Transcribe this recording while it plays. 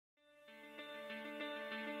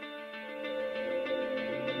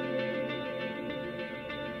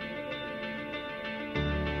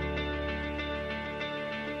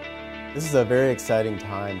This is a very exciting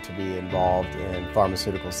time to be involved in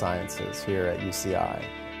pharmaceutical sciences here at UCI.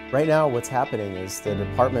 Right now what's happening is the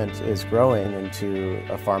department is growing into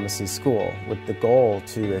a pharmacy school with the goal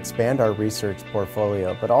to expand our research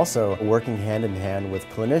portfolio, but also working hand in hand with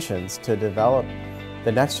clinicians to develop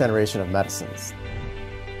the next generation of medicines.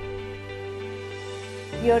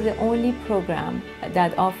 We are the only program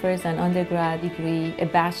that offers an undergrad degree, a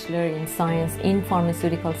Bachelor in Science in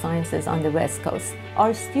Pharmaceutical Sciences on the West Coast.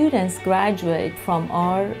 Our students graduate from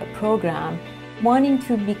our program wanting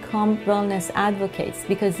to become wellness advocates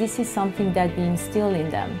because this is something that we instill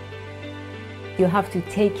in them. You have to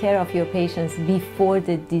take care of your patients before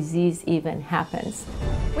the disease even happens.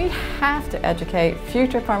 We have to educate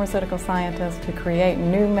future pharmaceutical scientists to create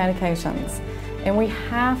new medications. And we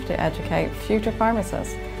have to educate future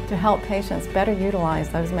pharmacists to help patients better utilize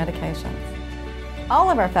those medications. All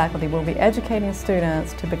of our faculty will be educating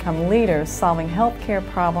students to become leaders solving healthcare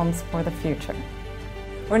problems for the future.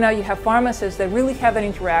 Where now you have pharmacists that really have an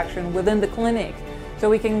interaction within the clinic, so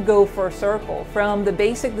we can go for a circle from the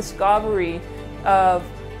basic discovery of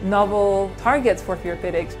novel targets for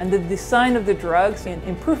therapeutics and the design of the drugs and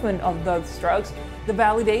improvement of those drugs, the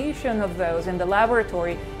validation of those in the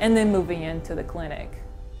laboratory, and then moving into the clinic.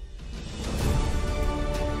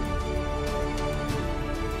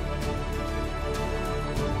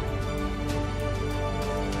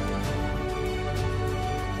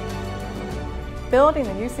 Building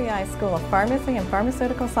the UCI School of Pharmacy and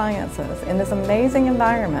Pharmaceutical Sciences in this amazing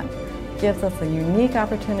environment gives us a unique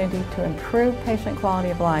opportunity to improve patient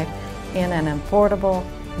quality of life in an affordable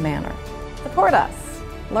manner. Support us,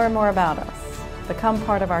 learn more about us, become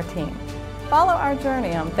part of our team. Follow our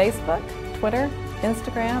journey on Facebook, Twitter,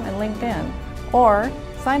 Instagram, and LinkedIn, or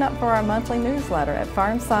sign up for our monthly newsletter at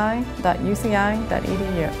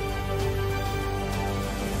pharmsci.uci.edu.